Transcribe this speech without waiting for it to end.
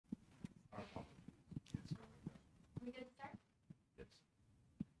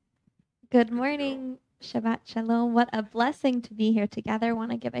Good morning, Shabbat Shalom. What a blessing to be here together. I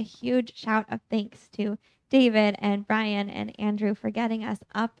want to give a huge shout of thanks to David and Brian and Andrew for getting us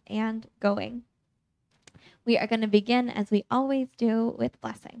up and going. We are going to begin, as we always do, with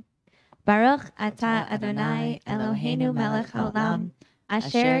blessing. Baruch atah Adonai Eloheinu melech haolam,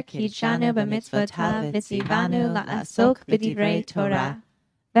 asher kidshanu b'mitzvotav v'tzivanu la'asok b'divrei Torah.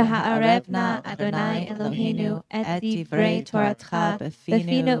 V'ha'arevna Adonai Eloheinu et divrei Toratcha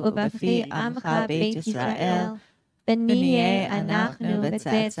b'finu u'b'fi amcha beit Yisrael. V'niyeh anachnu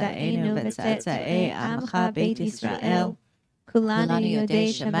v'tzetzaenu v'tzetza'ei amcha beit Yisrael. Kulanu yodei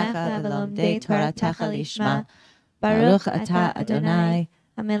shemecha v'lomdei Toratecha lishma. Baruch atah Adonai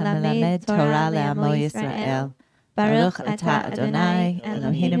hamelamed Torah le'amo Yisrael. Baruch atah Adonai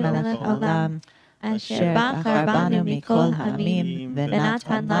Eloheinu melech haolam. Asher bachar banu mikol ha'amim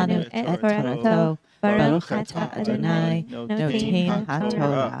v'natan lanu et Torato. Baruch atah Adonai notein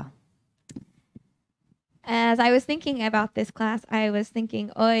ha'Torah. As I was thinking about this class, I was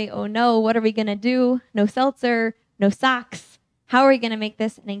thinking, oh no, what are we going to do? No seltzer, no socks. How are we going to make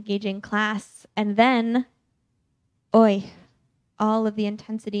this an engaging class? And then, all of the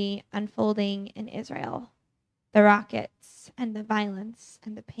intensity unfolding in Israel. The rockets and the violence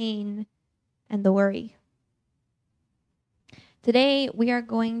and the pain and the worry. Today, we are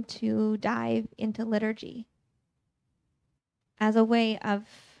going to dive into liturgy as a way of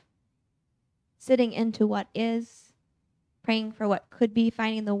sitting into what is, praying for what could be,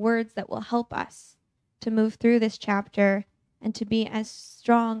 finding the words that will help us to move through this chapter and to be as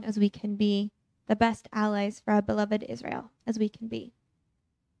strong as we can be, the best allies for our beloved Israel as we can be.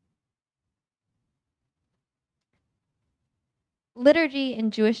 Liturgy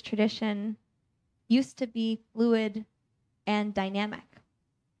in Jewish tradition used to be fluid and dynamic.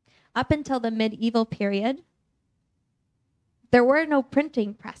 Up until the medieval period, there were no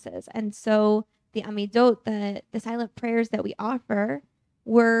printing presses, and so the amidot, the silent prayers that we offer,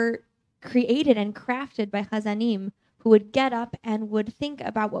 were created and crafted by chazanim, who would get up and would think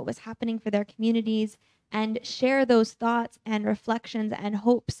about what was happening for their communities and share those thoughts and reflections and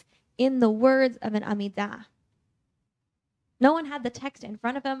hopes in the words of an amidah. No one had the text in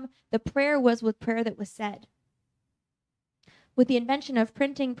front of them. The prayer was with prayer that was said. With the invention of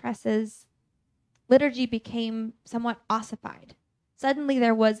printing presses, liturgy became somewhat ossified. Suddenly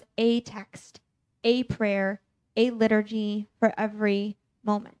there was a text, a prayer, a liturgy for every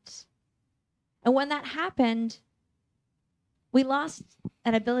moment. And when that happened, we lost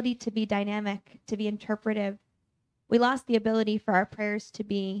an ability to be dynamic, to be interpretive. We lost the ability for our prayers to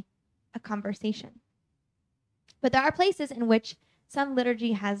be a conversation. But there are places in which some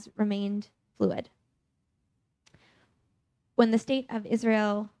liturgy has remained fluid. When the State of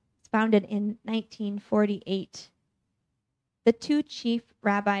Israel was founded in 1948, the two chief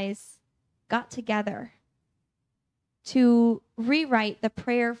rabbis got together to rewrite the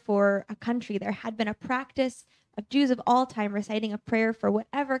prayer for a country. There had been a practice of Jews of all time reciting a prayer for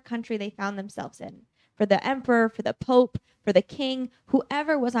whatever country they found themselves in. For the emperor, for the pope, for the king,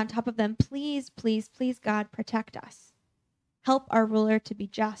 whoever was on top of them, please, please, please, God, protect us. Help our ruler to be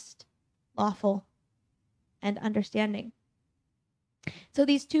just, lawful, and understanding. So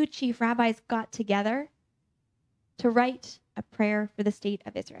these two chief rabbis got together to write a prayer for the state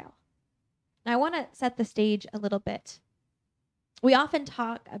of Israel. Now I want to set the stage a little bit. We often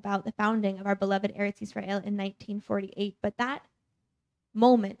talk about the founding of our beloved Eretz Yisrael in 1948, but that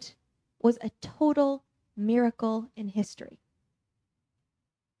moment was a total miracle in history.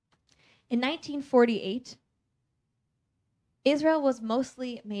 In 1948, Israel was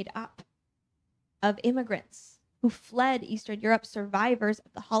mostly made up of immigrants who fled Eastern Europe, survivors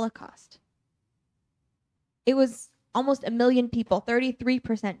of the Holocaust. It was almost 1 million people,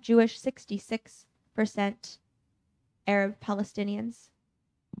 33% Jewish, 66% Arab Palestinians.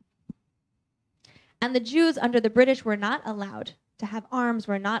 And the Jews under the British were not allowed to have arms,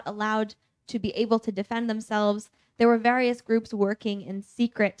 were not allowed to be able to defend themselves. There were various groups working in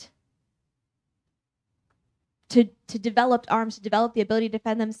secret to develop arms, to develop the ability to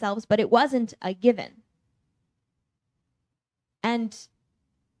defend themselves, but it wasn't a given. And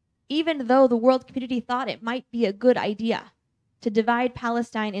even though the world community thought it might be a good idea to divide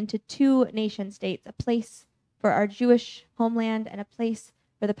Palestine into two nation states, a place for our Jewish homeland and a place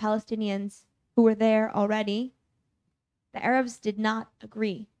for the Palestinians who were there already, the Arabs did not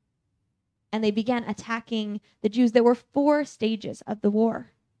agree. And they began attacking the Jews. There were 4 stages of the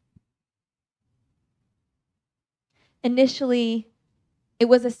war. Initially, it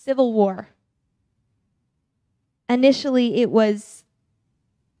was a civil war. Initially, it was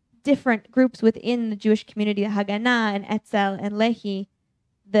different groups within the Jewish community, the Haganah and Etzel and Lehi,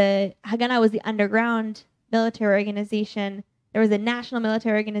 the Haganah was the underground military organization. There was a national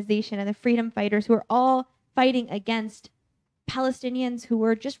military organization and the freedom fighters who were all fighting against Palestinians who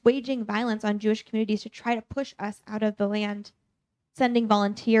were just waging violence on Jewish communities to try to push us out of the land, sending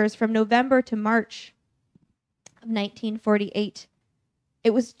volunteers from November to March of 1948.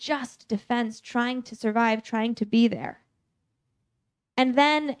 It was just defense, trying to survive, trying to be there. And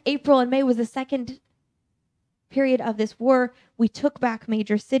then April and May was the second period of this war. We took back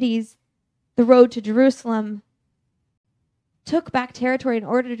major cities, the road to Jerusalem, took back territory in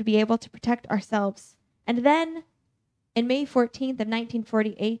order to be able to protect ourselves. And then, in May 14th of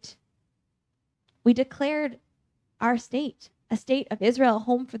 1948, we declared our state, a state of Israel, a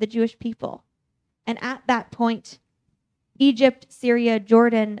home for the Jewish people. And at that point, Egypt, Syria,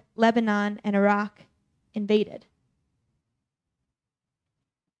 Jordan, Lebanon, and Iraq invaded.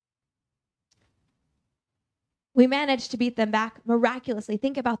 We managed to beat them back miraculously.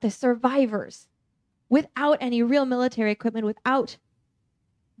 Think about the survivors, without any real military equipment, without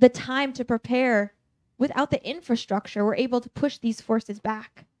the time to prepare, without the infrastructure, we're able to push these forces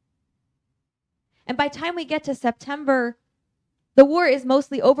back. And by the time we get to September, the war is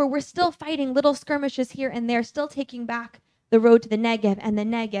mostly over. We're still fighting little skirmishes here and there, still taking back the road to the Negev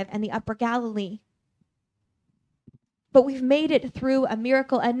and the Upper Galilee. But we've made it through a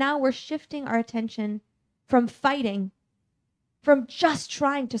miracle, and now we're shifting our attention from fighting, from just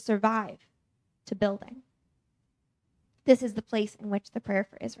trying to survive, to building. This is the place in which the prayer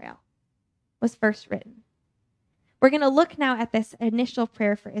for Israel was first written. We're going to look now at this initial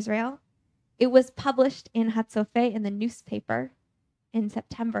prayer for Israel. It was published in Hatzofeh in the newspaper in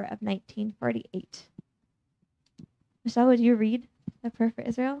September of 1948. Michelle, would you read the prayer for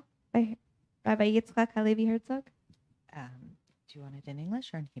Israel by Rabbi Yitzchak Halevi Herzog? Do you want it in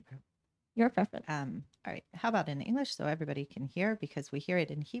English or in Hebrew? Your preference. All right. How about in English so everybody can hear, because we hear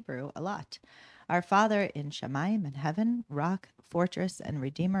it in Hebrew a lot. Our Father in Shamayim in heaven, rock, fortress, and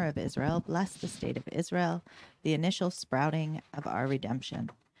redeemer of Israel, bless the state of Israel, the initial sprouting of our redemption.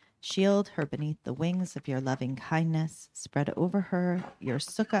 Shield her beneath the wings of your loving kindness. Spread over her your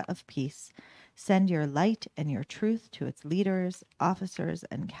sukkah of peace. Send your light and your truth to its leaders, officers,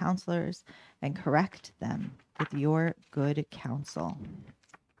 and counselors, and correct them with your good counsel.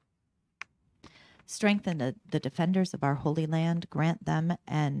 Strengthen the defenders of our holy land. Grant them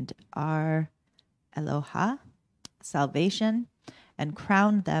and our Eloha salvation, and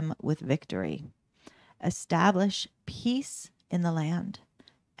crown them with victory. Establish peace in the land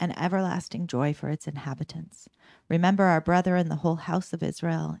and everlasting joy for its inhabitants. Remember our brethren, the whole house of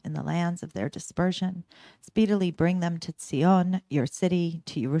Israel, in the lands of their dispersion. Speedily bring them to Zion, your city,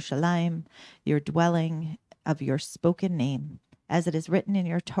 to Jerusalem, your dwelling of your spoken name, as it is written in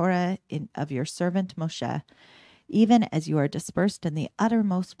your Torah of your servant Moshe. Even as you are dispersed in the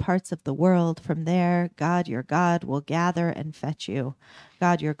uttermost parts of the world, from there God your God will gather and fetch you.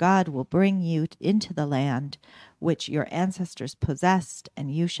 God your God will bring you into the land which your ancestors possessed,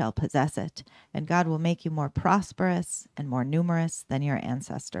 and you shall possess it. And God will make you more prosperous and more numerous than your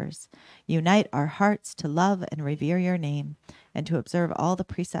ancestors. Unite our hearts to love and revere your name, and to observe all the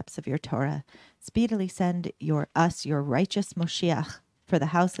precepts of your Torah. Speedily send us your righteous Moshiach for the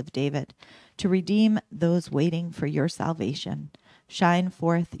house of David, to redeem those waiting for your salvation. Shine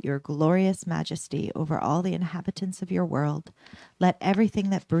forth your glorious majesty over all the inhabitants of your world. Let everything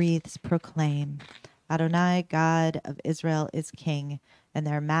that breathes proclaim, Adonai, God of Israel, is king, and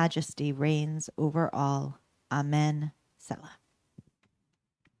their majesty reigns over all. Amen. Selah.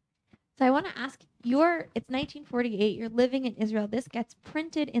 So I want to ask, it's 1948, you're living in Israel. This gets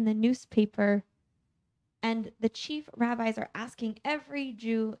printed in the newspaper, and the chief rabbis are asking every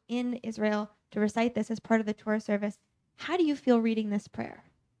Jew in Israel to recite this as part of the Torah service. How do you feel reading this prayer?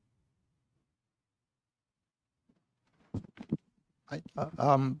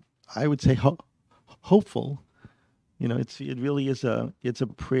 I would say hopeful. You know, it really is it's a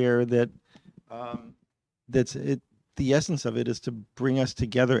prayer that the essence of it is to bring us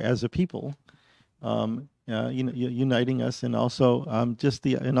together as a people, uniting us, and also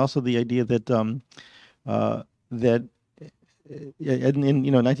the idea that that in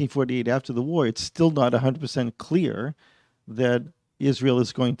 1948, after the war, it's still not 100% clear that Israel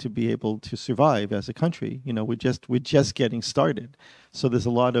is going to be able to survive as a country. You know, we're just getting started. So there's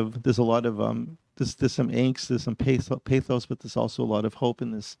some angst, there's some pathos, but there's also a lot of hope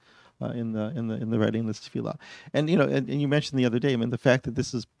in this, in the writing of this tefillah. And you mentioned the other day, I mean, the fact that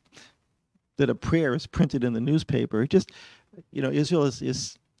that a prayer is printed in the newspaper. Israel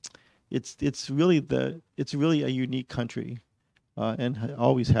is it's really a unique country, and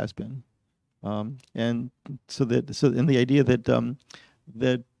always has been. And the idea that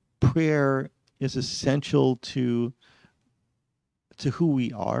that prayer is essential to who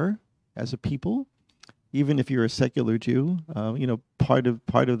we are as a people, even if you're a secular Jew. Part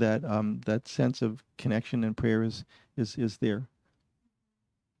of that that sense of connection and prayer is there.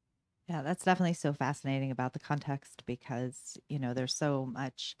 Yeah, that's definitely so fascinating about the context because, there's so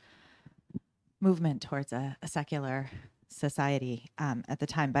much movement towards a secular society at the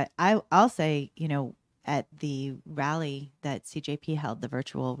time. But I'll say, at the rally that CJP held, the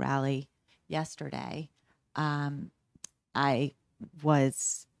virtual rally yesterday, I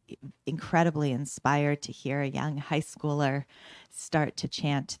was incredibly inspired to hear a young high schooler start to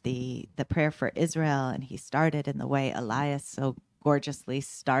chant the prayer for Israel. And he started in the way Elias so gorgeously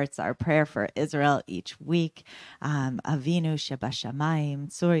starts our prayer for Israel each week. Avinu Shebashamayim,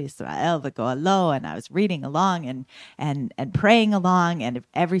 Tzur Yisrael v'Goalo. And I was reading along and praying along, and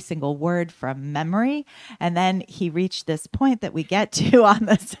every single word from memory. And then he reached this point that we get to on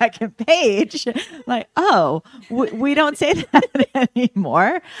the second page, like, oh, we don't say that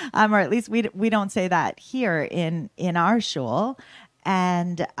anymore, or at least we don't say that here in our shul.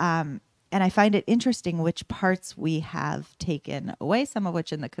 And I find it interesting which parts we have taken away, some of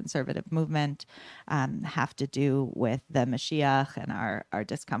which in the conservative movement have to do with the Mashiach and our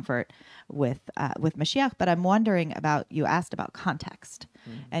discomfort with Mashiach. But I'm wondering you asked about context,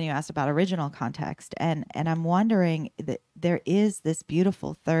 and you asked about original context. And I'm wondering that there is this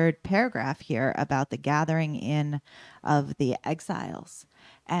beautiful third paragraph here about the gathering in of the exiles.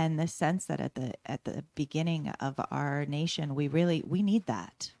 And the sense that at the beginning of our nation, we need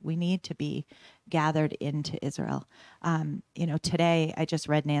that. We need to be gathered into Israel. Today I just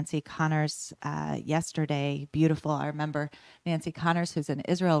read Nancy Connors yesterday. Beautiful. I remember Nancy Connors, who's in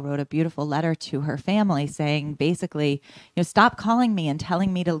Israel, wrote a beautiful letter to her family saying, basically, stop calling me and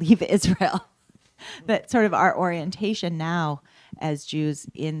telling me to leave Israel. That sort of our orientation now as Jews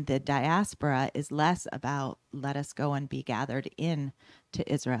in the diaspora is less about let us go and be gathered in to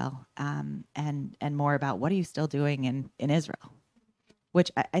Israel, and more about what are you still doing in Israel, which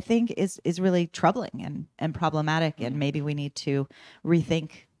I think is really troubling and problematic, and maybe we need to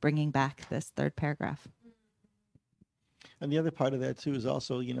rethink bringing back this third paragraph. And the other part of that too is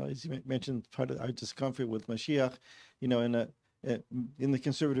also, as you mentioned, part of our discomfort with Mashiach, in the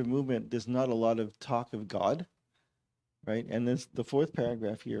conservative movement, there's not a lot of talk of God, right? And this, the fourth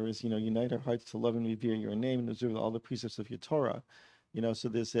paragraph here is, unite our hearts to love and revere your name and observe all the precepts of your Torah. So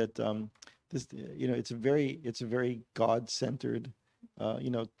there's that, it's a very God-centered,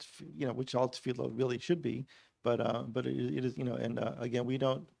 which all tefillah really should be, but it is, and again, we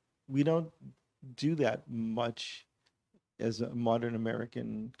don't do that much as modern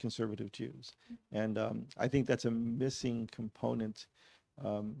American conservative Jews, and I think that's a missing component.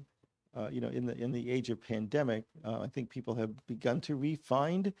 In the age of pandemic, I think people have begun to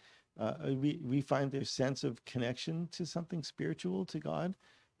refine their sense of connection to something spiritual, to God.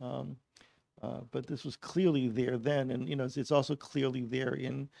 But this was clearly there then, and it's also clearly there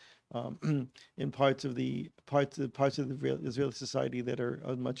in parts of the Israeli society that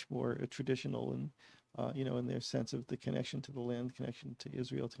are much more traditional and in their sense of the connection to the land, connection to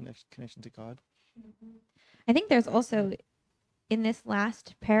Israel, connection to God. I think there's also, in this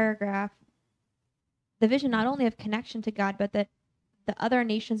last paragraph, the vision not only of connection to God, but that the other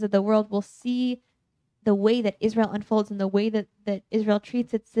nations of the world will see the way that Israel unfolds and the way that Israel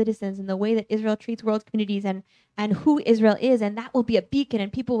treats its citizens and the way that Israel treats world communities and who Israel is. And that will be a beacon.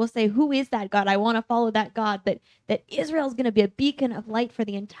 And people will say, who is that God? I want to follow that God. That Israel is going to be a beacon of light for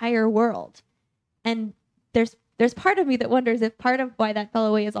the entire world. And there's part of me that wonders if part of why that fell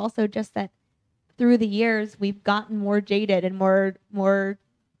away is also just that through the years, we've gotten more jaded and more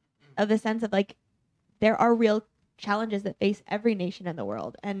of the sense of like, there are real challenges that face every nation in the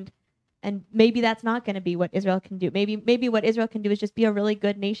world. And maybe that's not going to be what Israel can do. Maybe what Israel can do is just be a really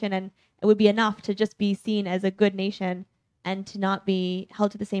good nation, and it would be enough to just be seen as a good nation and to not be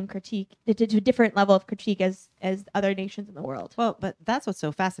held to the same critique, to a different level of critique as other nations in the world. Well, but that's what's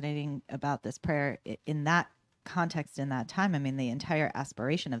so fascinating about this prayer in that context, in that time. I mean, the entire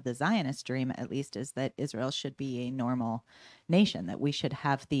aspiration of the Zionist dream, at least, is that Israel should be a normal nation, that we should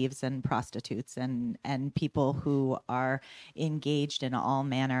have thieves and prostitutes and people who are engaged in all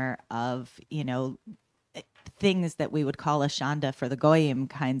manner of, things that we would call a shanda for the goyim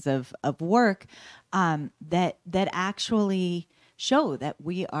kinds of work, that actually show that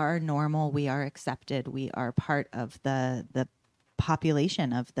we are normal, we are accepted, we are part of the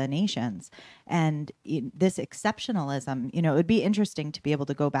population of the nations. And this exceptionalism, it would be interesting to be able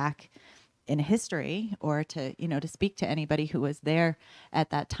to go back in history or to speak to anybody who was there at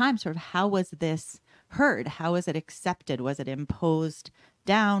that time, sort of how was this heard? How was it accepted? Was it imposed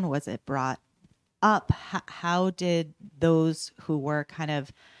down? Was it brought up? How did those who were kind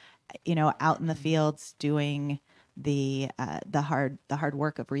of, out in the fields doing the hard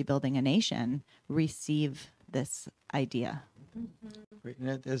work of rebuilding a nation receive this idea? Right.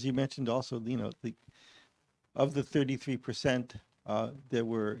 And as you mentioned, also, of the 33% that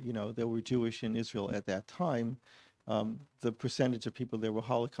were Jewish in Israel at that time, the percentage of people that were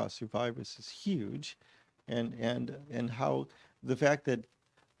Holocaust survivors is huge, and how the fact that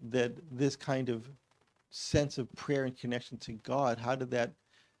this kind of sense of prayer and connection to God, how did that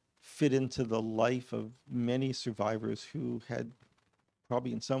fit into the life of many survivors who had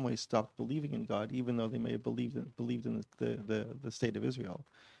probably in some ways stopped believing in God, even though they may have believed in the state of Israel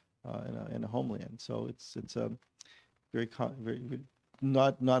in a homeland. So it's a very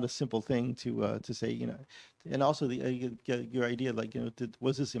not a simple thing to say, and also your idea, like,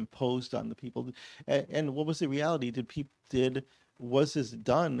 was this imposed on the people, and what was the reality? Was this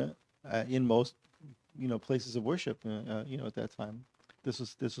done in most places of worship at that time?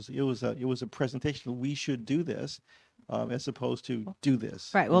 It was a presentation. We should do this, as opposed to do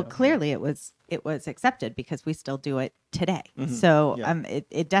this. Right. Well, clearly it was accepted because we still do it today. Mm-hmm. So Yeah.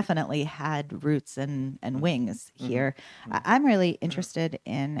 it definitely had roots and wings here. Mm-hmm. I'm really interested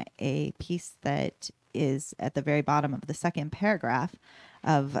in a piece that is at the very bottom of the second paragraph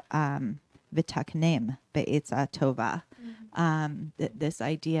of V'taknem be'etza tova. This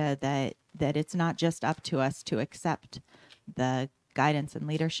idea that it's not just up to us to accept the guidance and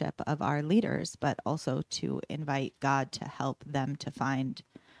leadership of our leaders, but also to invite God to help them to find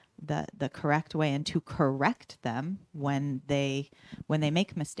the correct way and to correct them when they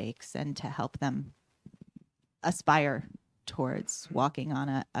make mistakes, and to help them aspire towards walking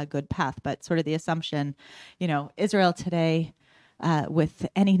on a good path. But sort of the assumption, Israel today, with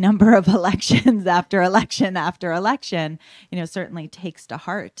any number of elections after election after election, certainly takes to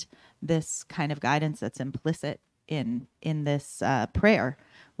heart this kind of guidance that's implicit in this prayer,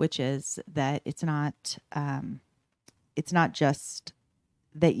 which is that it's not just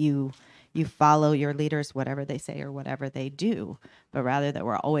that you follow your leaders, whatever they say or whatever they do, but rather that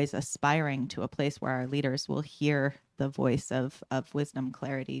we're always aspiring to a place where our leaders will hear the voice of wisdom,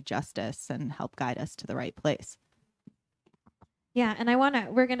 clarity, justice, and help guide us to the right place. Yeah, and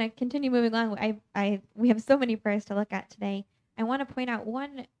we're gonna continue moving along. We have so many prayers to look at today. I want to point out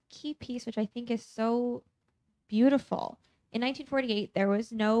one key piece which I think is so beautiful. In 1948, there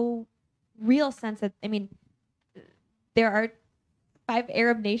was no real sense of, there are 5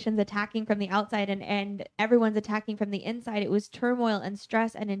 Arab nations attacking from the outside, and everyone's attacking from the inside. It was turmoil and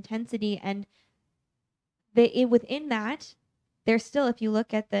stress and intensity, and within that, there's still, if you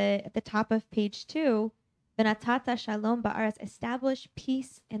look at the top of page 2, V'natata shalom ba'aretz, establish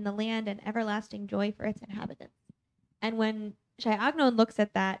peace in the land and everlasting joy for its inhabitants. And when Shai Agnon looks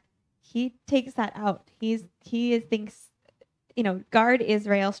at that, he takes that out. He thinks, guard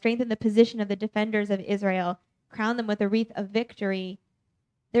Israel, strengthen the position of the defenders of Israel, crown them with a wreath of victory.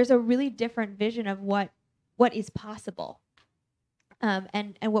 There's a really different vision of what is possible,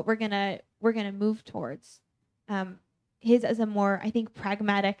 and what we're gonna move towards. His is a more, I think,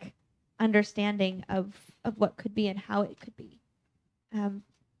 pragmatic understanding of what could be and how it could be.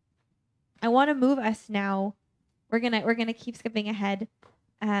 I want to move us now. We're gonna keep skipping ahead,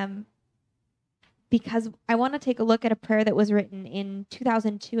 because I want to take a look at a prayer that was written in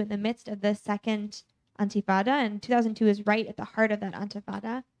 2002 in the midst of the second Intifada, and 2002 is right at the heart of that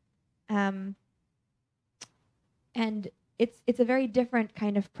Intifada, and it's a very different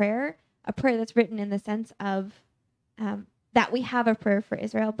kind of prayer, a prayer that's written in the sense of that we have a prayer for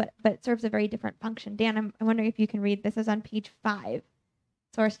Israel, but it serves a very different function. Dan, I'm wondering if you can read. This is on page 5,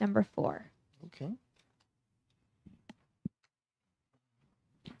 source number 4. Okay.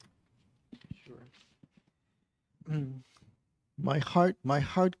 Sure. My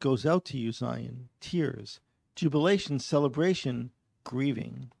heart goes out to you, Zion. Tears, jubilation, celebration,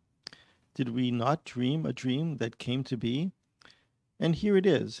 grieving. Did we not dream a dream that came to be? And here it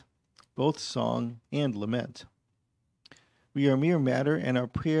is, both song and lament. We are mere matter, and our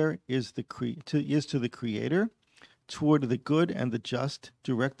prayer is to the Creator, toward the good and the just,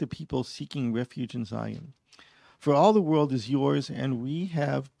 direct the people seeking refuge in Zion. For all the world is yours, and we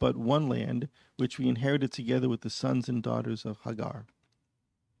have but one land, which we inherited together with the sons and daughters of Hagar.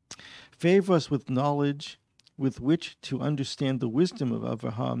 Favor us with knowledge with which to understand the wisdom of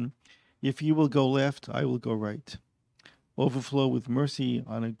Abraham. If you will go left, I will go right. Overflow with mercy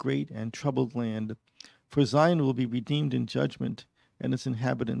on a great and troubled land. For Zion will be redeemed in judgment, and its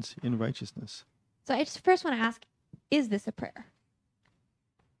inhabitants in righteousness. So I just first want to ask, is this a prayer?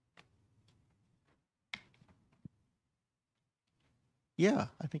 Yeah,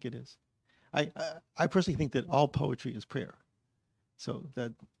 I think it is. I personally think that all poetry is prayer. So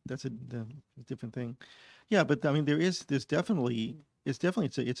that's a different thing. Yeah, but I mean, there's definitely it's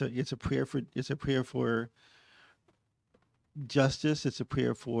a prayer for justice. It's a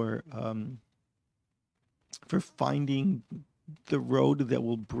prayer for finding the road that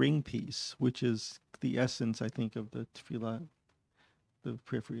will bring peace, which is the essence, I think, of the tefillah, the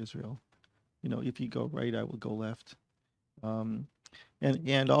prayer for Israel. If you go right, I will go left. Um,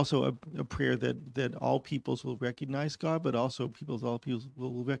 and also a prayer that all peoples will recognize God, but also all peoples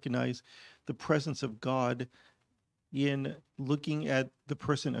will recognize the presence of God in looking at the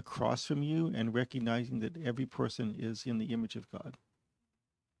person across from you and recognizing that every person is in the image of God.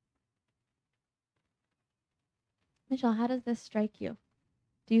 Michelle, how does this strike you?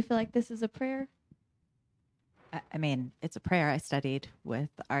 Do you feel like this is a prayer? I mean, it's a prayer. I studied with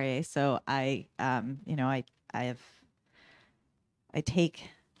Aryeh, so I take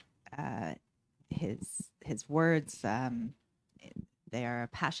his words. They are a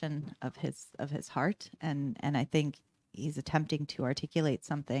passion of his heart, and I think he's attempting to articulate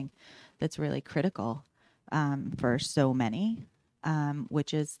something that's really critical for so many,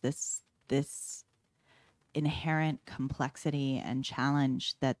 which is this inherent complexity and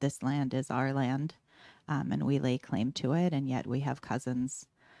challenge that this land is our land, and we lay claim to it, and yet we have cousins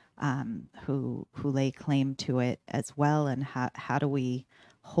who lay claim to it as well. And how do we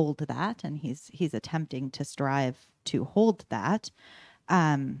hold that? And he's attempting to strive to hold that.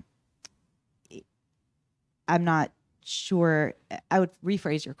 I'm not sure. I would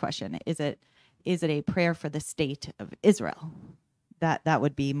rephrase your question. Is it a prayer for the state of Israel? That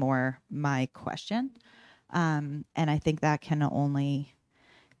would be more my question. And I think that can only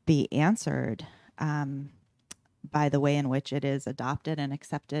be answered by the way in which it is adopted and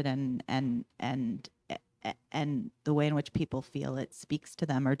accepted, and the way in which people feel it speaks to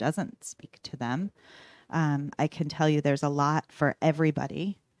them or doesn't speak to them. I can tell you there's a lot for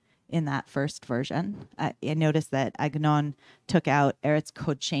everybody in that first version. I noticed that Agnon took out Eretz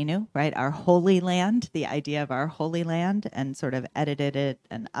Kodshenu, right? Our holy land, the idea of our holy land, and sort of edited it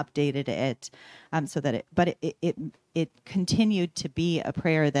and updated it so that it continued to be a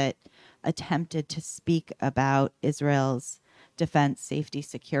prayer that attempted to speak about Israel's defense, safety,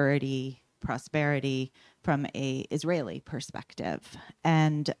 security, prosperity from a Israeli perspective.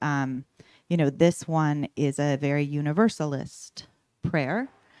 And, this one is a very universalist prayer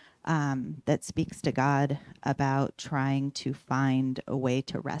that speaks to God about trying to find a way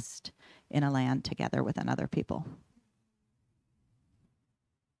to rest in a land together with another people.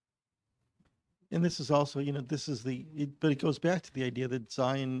 And this is also, but it goes back to the idea that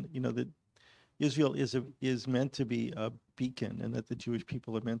Zion, that Israel is meant to be a beacon, and that the Jewish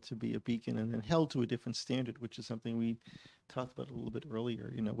people are meant to be a beacon, and then held to a different standard, which is something we talked about a little bit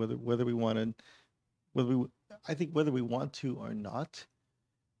earlier. Whether we want to or not,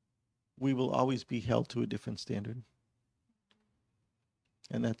 we will always be held to a different standard,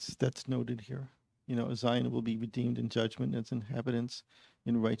 and that's noted here. Zion will be redeemed in judgment, and its inhabitants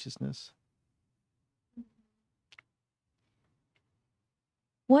in righteousness.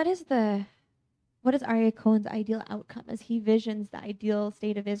 What is Aryeh Cohen's ideal outcome as he visions the ideal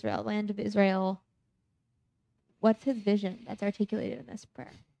state of Israel, land of Israel? What's his vision that's articulated in this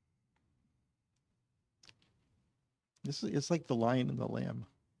prayer? It's like the lion and the lamb.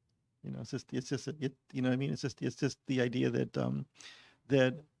 It's just you know what I mean? It's just the idea that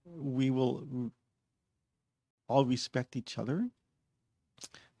that we will all respect each other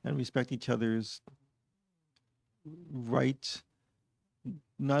and respect each other's right,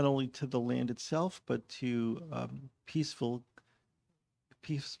 not only to the land itself, but to peaceful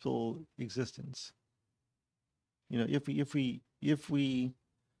existence. If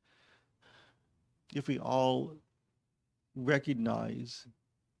we all recognize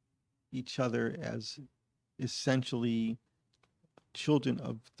each other as essentially children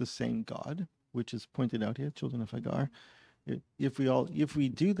of the same God, which is pointed out here, children of Hagar. If we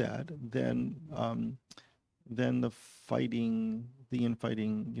do that, then the infighting,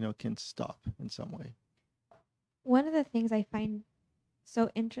 can stop in some way. One of the things I find so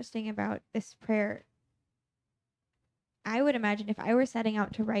interesting about this prayer, I would imagine if I were setting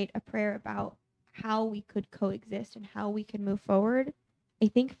out to write a prayer about how we could coexist and how we could move forward, I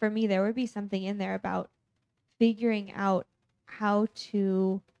think for me there would be something in there about figuring out how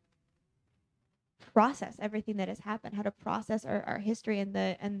to process everything that has happened, how to process our history and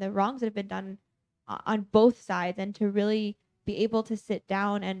the wrongs that have been done on both sides, and to really be able to sit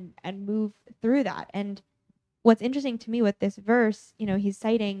down and move through that. And what's interesting to me with this verse, he's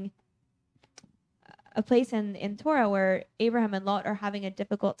citing a place in Torah where Abraham and Lot are having a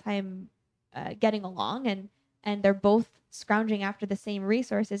difficult time getting along, and they're both scrounging after the same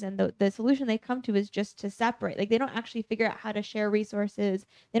resources, and the solution they come to is just to separate. Like, they don't actually figure out how to share resources.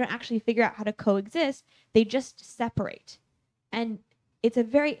 They don't actually figure out how to coexist. They just separate. And it's a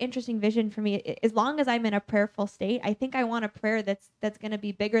very interesting vision for me. As long as I'm in a prayerful state, I think I want a prayer that's going to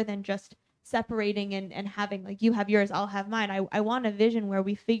be bigger than just separating and having, like, you have yours, I'll have mine. I want a vision where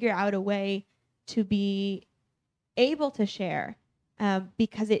we figure out a way to be able to share,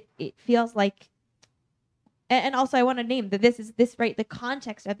 because it feels like, and also I want to name that the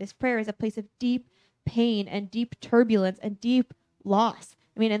context of this prayer is a place of deep pain and deep turbulence and deep loss.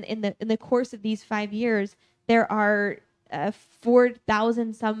 I mean, in the course of these 5 years, there are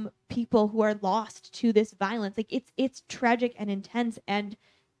 4,000 some people who are lost to this violence. Like, it's tragic and intense and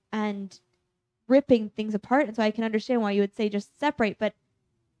ripping things apart. And so I can understand why you would say just separate, but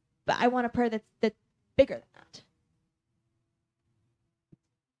I want a prayer that's bigger than that.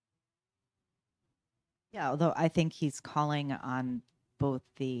 Yeah, although I think he's calling on both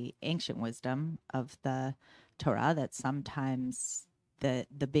the ancient wisdom of the Torah, that sometimes the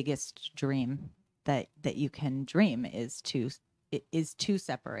biggest dream that you can dream is to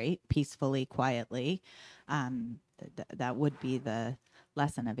separate peacefully, quietly. That would be the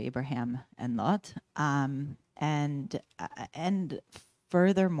lesson of Abraham and Lot. And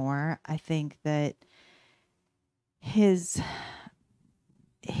furthermore, I think that his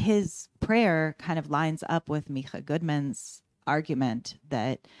prayer kind of lines up with Micha Goodman's argument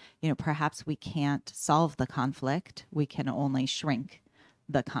that, perhaps we can't solve the conflict, we can only shrink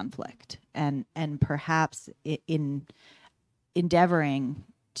the conflict, and perhaps in endeavoring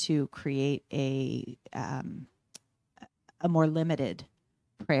to create a more limited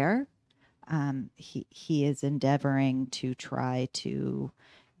prayer, he is endeavoring to try to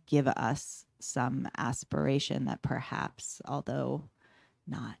give us some aspiration that perhaps, although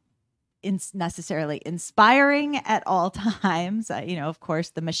not necessarily inspiring at all times, of course,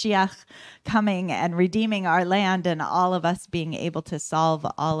 the Mashiach coming and redeeming our land, and all of us being able to solve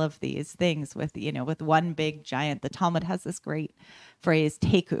all of these things with one big giant. The Talmud has this great phrase,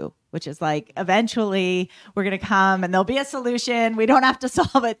 teku, which is like, eventually we're going to come and there'll be a solution. We don't have to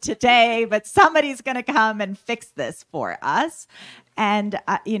solve it today, but somebody's going to come and fix this for us. And,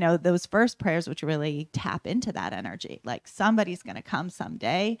 those first prayers, which really tap into that energy, like somebody's going to come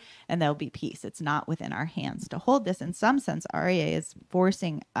someday and there'll be peace. It's not within our hands to hold this. In some sense, Aryeh is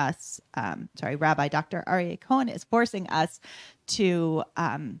forcing us, Rabbi Dr. Aryeh Cohen is forcing us to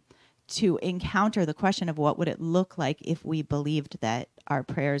encounter the question of what would it look like if we believed that our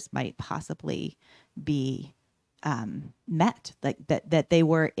prayers might possibly be met, like that they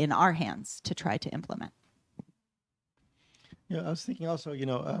were in our hands to try to implement. Yeah, I was thinking also,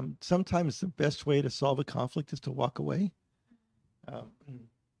 sometimes the best way to solve a conflict is to walk away. And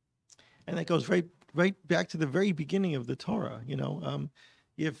that goes right back to the very beginning of the Torah.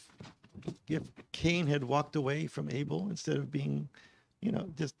 If Cain had walked away from Abel instead of being,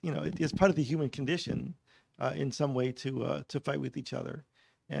 it's part of the human condition in some way to fight with each other,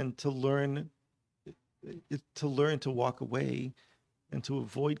 and to learn to walk away and to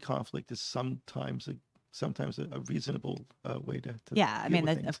avoid conflict is sometimes a reasonable way to yeah. I mean,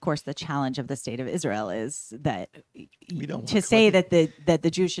 of course, the challenge of the state of Israel is that to say that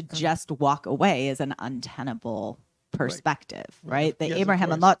the Jews should just walk away is an untenable perspective, right? The Yes,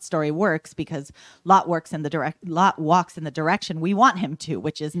 Abraham and Lot story works because Lot walks in the direction we want him to,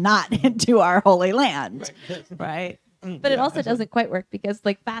 which is not into our holy land, right? But it also doesn't quite work because,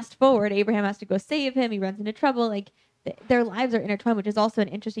 like, fast forward, Abraham has to go save him. He runs into trouble. Like, their lives are intertwined, which is also an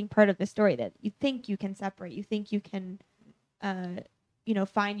interesting part of the story, that you think you can separate. You think you can,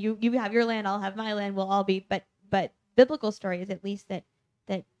 find you have your land, I'll have my land, we'll all be. But biblical story is at least that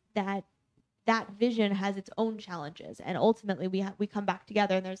vision has its own challenges, and ultimately we come back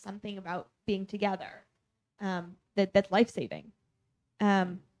together, and there's something about being together that's life-saving,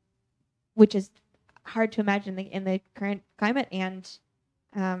 which is hard to imagine in the current climate, and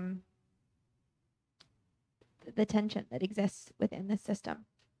the tension that exists within this system.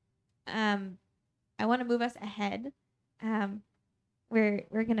 I want to move us ahead.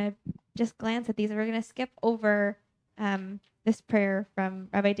 We're gonna just glance at these, and we're gonna skip over this prayer from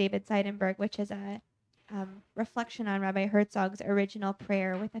Rabbi David Seidenberg, which is a reflection on Rabbi Herzog's original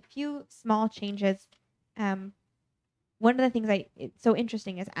prayer with a few small changes. One of the things it's so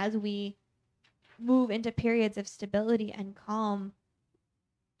interesting is, as we move into periods of stability and calm,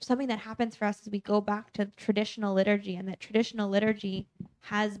 something that happens for us is we go back to traditional liturgy, and that traditional liturgy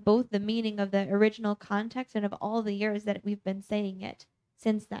has both the meaning of the original context and of all the years that we've been saying it.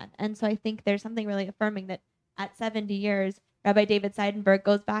 since then. And so I think there's something really affirming that at 70 years, Rabbi David Seidenberg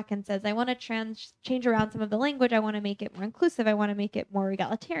goes back and says, I want to change around some of the language. I want to make it more inclusive. I want to make it more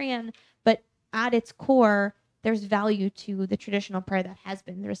egalitarian. But at its core, there's value to the traditional prayer that has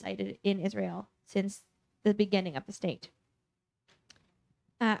been recited in Israel since the beginning of the state.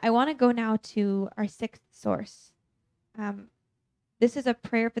 I want to go now to our sixth source. This is a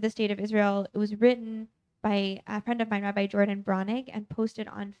prayer for the state of Israel. It was written by a friend of mine, Rabbi Jordan Bronig, and posted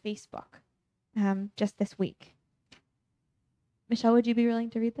on Facebook just this week. Michelle, would you be willing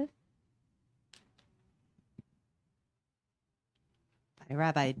to read this? By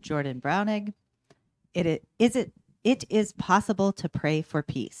Rabbi Jordan Browning. It is possible to pray for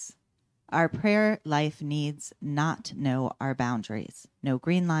peace. Our prayer life needs not know our boundaries. No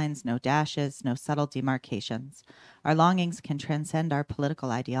green lines, no dashes, no subtle demarcations. Our longings can transcend our political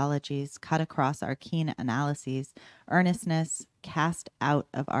ideologies, cut across our keen analyses. Earnestness, cast out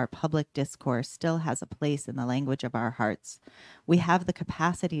of our public discourse, still has a place in the language of our hearts. We have the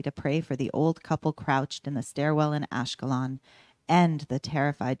capacity to pray for the old couple crouched in the stairwell in Ashkelon and the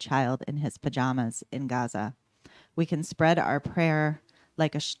terrified child in his pajamas in Gaza. We can spread our prayer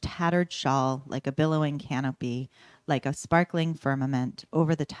like a tattered shawl, like a billowing canopy, like a sparkling firmament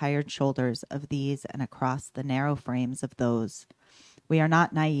over the tired shoulders of these and across the narrow frames of those. We are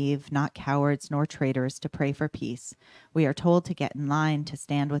not naive, not cowards, nor traitors to pray for peace. We are told to get in line, to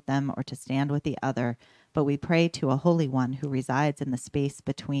stand with them, or to stand with the other, but we pray to a Holy One who resides in the space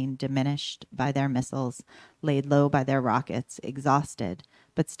between, diminished by their missiles, laid low by their rockets, exhausted,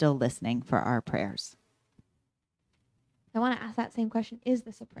 but still listening for our prayers. I want to ask that same question. Is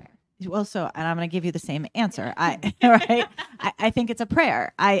this a prayer? Well, and I'm going to give you the same answer. I think it's a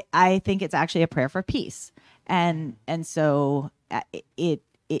prayer. I think it's actually a prayer for peace. And so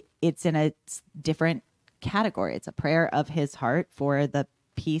it's in a different category. It's a prayer of his heart for the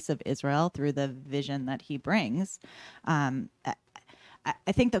peace of Israel through the vision that he brings. I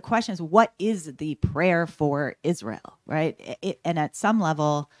think the question is, what is the prayer for Israel, right? And at some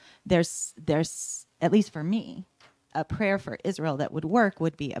level, there's at least for me, a prayer for Israel that would work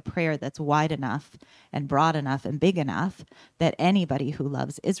would be a prayer that's wide enough and broad enough and big enough that anybody who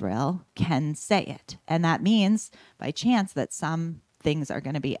loves Israel can say it. And that means by chance that some things are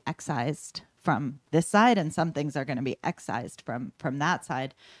going to be excised from this side and some things are going to be excised from that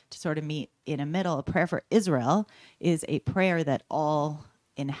side to sort of meet in a middle. A prayer for Israel is a prayer that all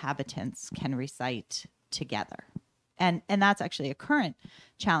inhabitants can recite together. And that's actually a current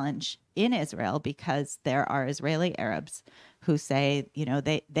challenge in Israel because there are Israeli Arabs who say,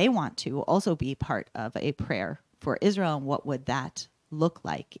 they want to also be part of a prayer for Israel. And what would that look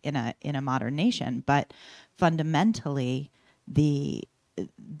like in a modern nation? But fundamentally, the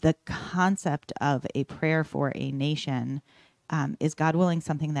concept of a prayer for a nation is, God willing,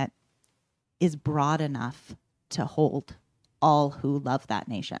 something that is broad enough to hold all who love that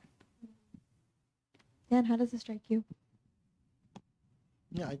nation. Dan, how does this strike you?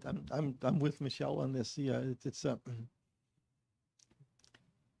 Yeah, I'm with Michelle on this. Yeah, it's a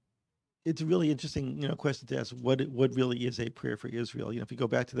really interesting, question to ask. What really is a prayer for Israel? If you go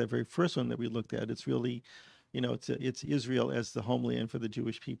back to that very first one that we looked at, it's really, it's Israel as the homeland for the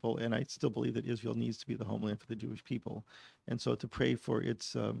Jewish people, and I still believe that Israel needs to be the homeland for the Jewish people, and so to pray for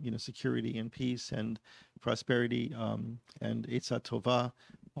its, security and peace and prosperity, and Eitzah Tova,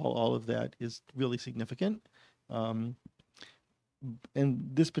 all of that is really significant. And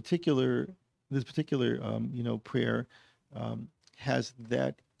this particular prayer has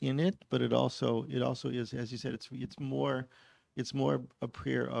that in it, but it also is, as you said, it's more a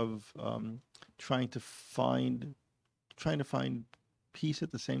prayer of trying to find peace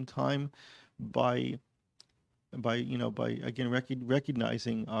at the same time by again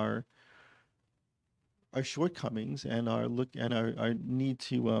recognizing our shortcomings and our need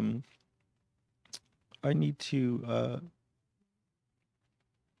to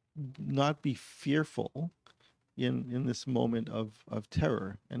not be fearful in this moment of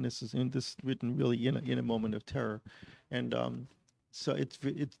terror, and this is written really in a moment of terror, and so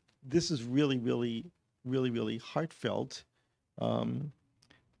this is really heartfelt, and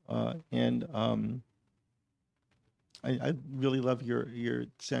I really love your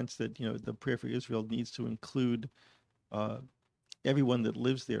sense that the prayer for Israel needs to include everyone that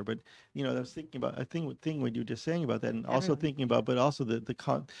lives there. But I was thinking about a thing what you were just saying about that, and also thinking about, but also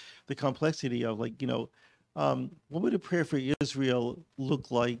the complexity of what would a prayer for Israel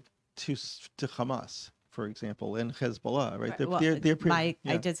look like to Hamas, for example, and Hezbollah, right? Their prayer,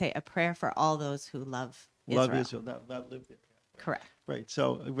 I did say a prayer for all those who love Israel. Not live there. Correct. Right.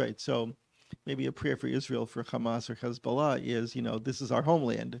 So maybe a prayer for Israel, for Hamas or Hezbollah is, this is our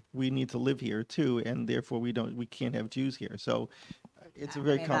homeland. We need to live here too, and therefore we can't have Jews here. So it's a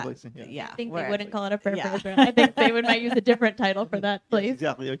very complex thing. Yeah. Yeah, I think they wouldn't call it a prayer for yeah. Israel. I think they might use a different title for that, Yes, please.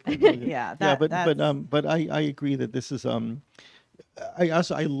 exactly. Yeah, But I agree that this is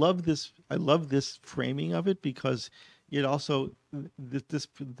I love this framing of it, because it also this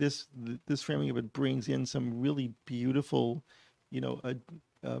framing of it brings in some really beautiful,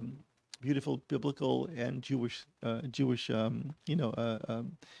 um, beautiful biblical and Jewish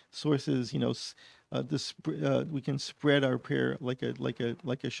sources. We can spread our prayer like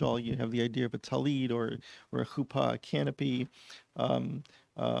a shawl. You have the idea of a talid or a chuppah, a canopy, um,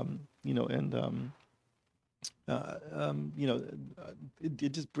 and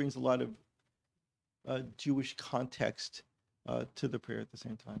it just brings a lot of Jewish context to the prayer at the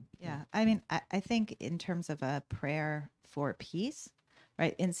same time. Yeah. I mean, I think in terms of a prayer for peace,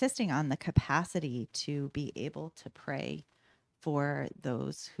 right, insisting on the capacity to be able to pray for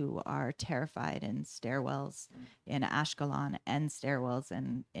those who are terrified in stairwells in Ashkelon and stairwells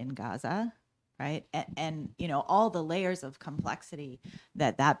in Gaza, right? And all the layers of complexity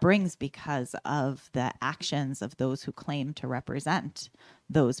that brings because of the actions of those who claim to represent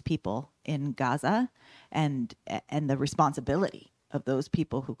those people in Gaza, and the responsibility of those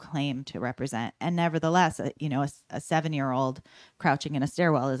people who claim to represent. And nevertheless, a 7-year-old crouching in a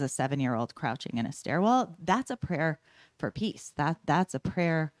stairwell is a 7-year-old crouching in a stairwell. That's a prayer for peace. That's a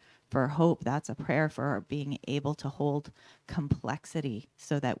prayer for hope. That's a prayer for being able to hold complexity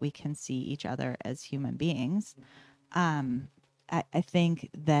so that we can see each other as human beings. I think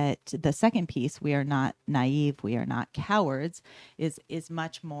that the second piece, we are not naive, we are not cowards, is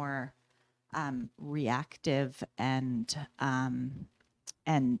much more reactive and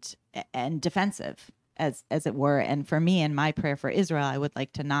defensive, as it were. And for me, in my prayer for Israel, I would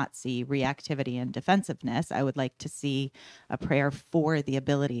like to not see reactivity and defensiveness. I would like to see a prayer for the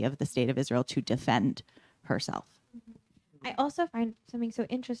ability of the state of Israel to defend herself. I also find something so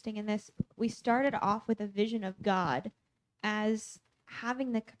interesting in this. We started off with a vision of God as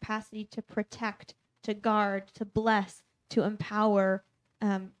having the capacity to protect, to guard, to bless, to empower,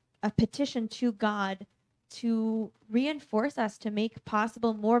 a petition to God to reinforce us to make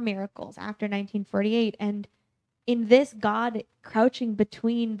possible more miracles after 1948. And in this, God crouching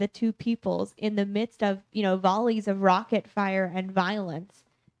between the two peoples in the midst of, volleys of rocket fire and violence,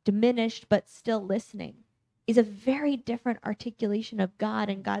 diminished but still listening, is a very different articulation of God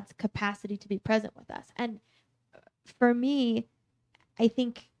and God's capacity to be present with us. And for me, I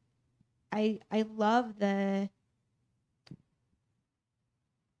think I love the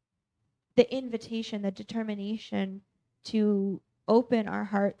invitation, the determination to open our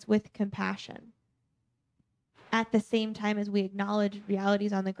hearts with compassion at the same time as we acknowledge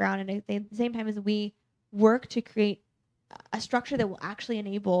realities on the ground, and at the same time as we work to create a structure that will actually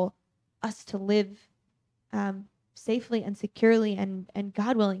enable us to live safely and securely and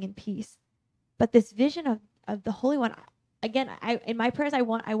God willing in peace. But this vision of the Holy One, again, in my prayers, I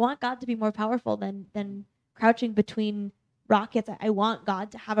want God to be more powerful than crouching between rockets. I want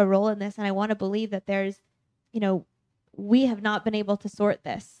God to have a role in this, and I want to believe that there's, we have not been able to sort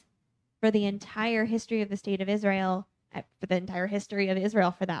this for the entire history of the state of Israel, for the entire history of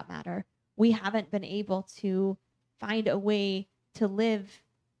Israel for that matter. We haven't been able to find a way to live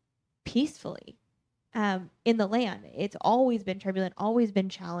peacefully in the land. It's always been turbulent, always been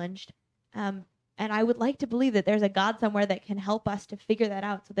challenged. And I would like to believe that there's a God somewhere that can help us to figure that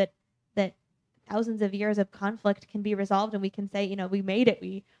out, so that thousands of years of conflict can be resolved, and we can say, we made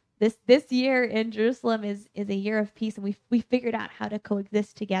it. This year in Jerusalem is a year of peace, and we figured out how to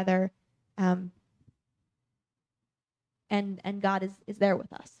coexist together, and God is there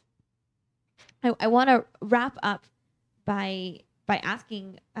with us. I want to wrap up by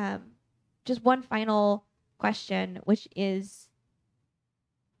asking just one final question, which is,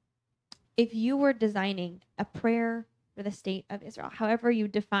 if you were designing a prayer for the state of Israel, however you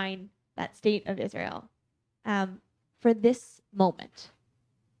define that state of Israel, for this moment,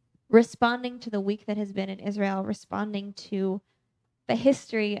 responding to the week that has been in Israel, responding to the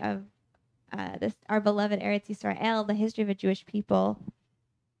history of our beloved Eretz Yisrael, the history of a Jewish people,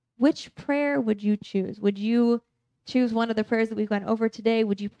 which prayer would you choose? Would you choose one of the prayers that we've gone over today?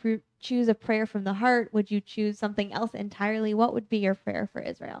 Would you choose a prayer from the heart? Would you choose something else entirely? What would be your prayer for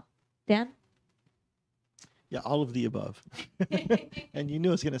Israel? Dan? Yeah, all of the above. And you knew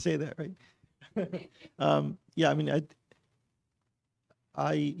I was going to say that, right? Yeah, I mean,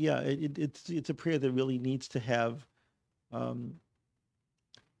 it's a prayer that really needs to have,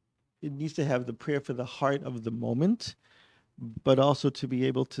 it needs to have the prayer for the heart of the moment, but also to be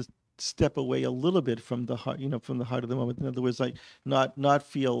able to step away a little bit from the heart, from the heart of the moment. In other words, like not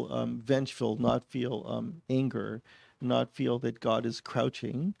feel vengeful, not feel anger, not feel that God is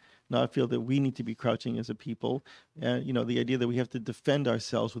crouching, not feel that we need to be crouching as a people, and the idea that we have to defend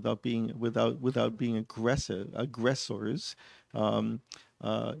ourselves without being aggressors. All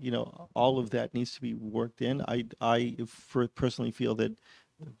of that needs to be worked in. Personally feel that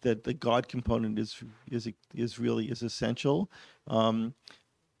the God component is really essential,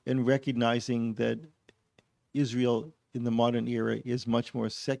 and recognizing that Israel in the modern era is much more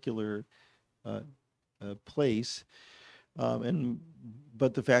secular place,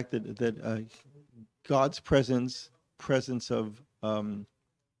 but the fact that God's presence of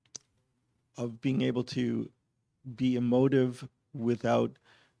being able to be emotive without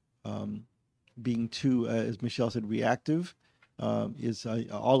being too, as Michelle said, reactive, is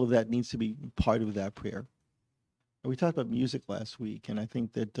all of that needs to be part of that prayer. We talked about music last week, and I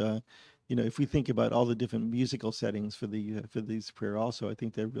think that if we think about all the different musical settings for these prayer, also, I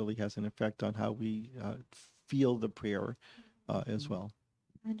think that really has an effect on how we feel the prayer as well.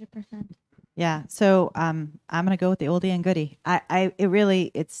 100%. Yeah. So I'm gonna go with the oldie and goodie.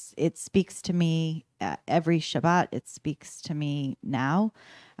 It speaks to me every Shabbat. It speaks to me now.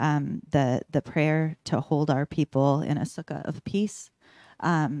 The prayer to hold our people in a sukkah of peace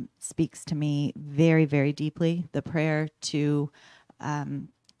speaks to me very, very deeply. The prayer to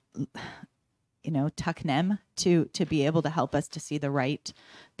taknem, to be able to help us to see the right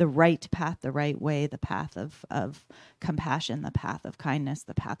path, the right way, the path of compassion, the path of kindness,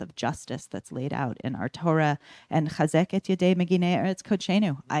 the path of justice that's laid out in our Torah. And chazek et yedei meginei eretz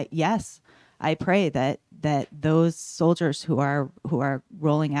kodshenu. I pray that those soldiers who are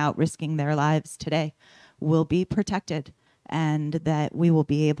rolling out, risking their lives today, will be protected, and that we will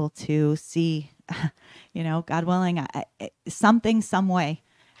be able to see, God willing, something, some way.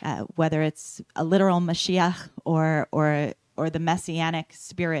 Whether it's a literal Mashiach or the messianic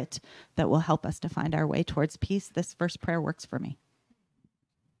spirit that will help us to find our way towards peace, this first prayer works for me.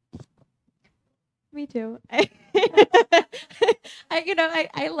 Me too.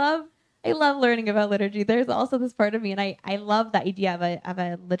 I love learning about liturgy. There's also this part of me, and I love the idea of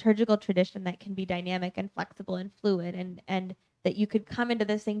a liturgical tradition that can be dynamic and flexible and fluid, and that you could come into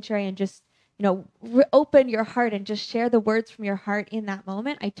the sanctuary and just open your heart and just share the words from your heart in that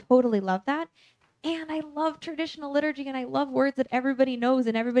moment. I totally love that. And I love traditional liturgy, and I love words that everybody knows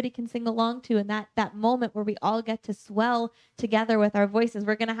and everybody can sing along to. And that moment where we all get to swell together with our voices,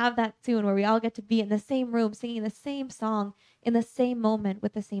 we're going to have that soon, where we all get to be in the same room, singing the same song in the same moment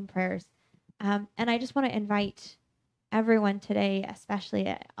with the same prayers. And I just want to invite everyone today,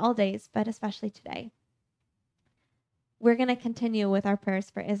 especially all days, but especially today. We're going to continue with our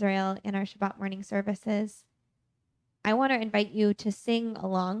prayers for Israel in our Shabbat morning services. I want to invite you to sing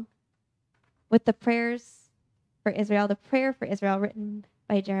along with the prayers for Israel, the prayer for Israel written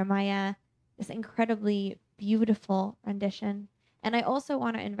by Jeremiah, this incredibly beautiful rendition. And I also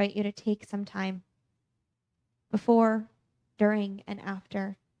want to invite you to take some time before, during, and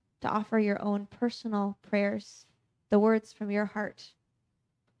after to offer your own personal prayers, the words from your heart.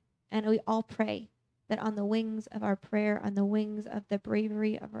 And we all pray that on the wings of our prayer, on the wings of the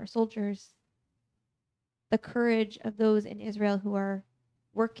bravery of our soldiers, the courage of those in Israel who are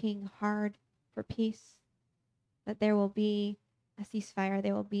working hard for peace, that there will be a ceasefire,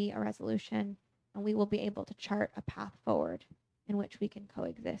 there will be a resolution, and we will be able to chart a path forward in which we can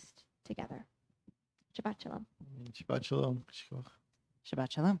coexist together. Shabbat Shalom. Shabbat Shalom.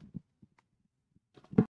 Shabbat Shalom.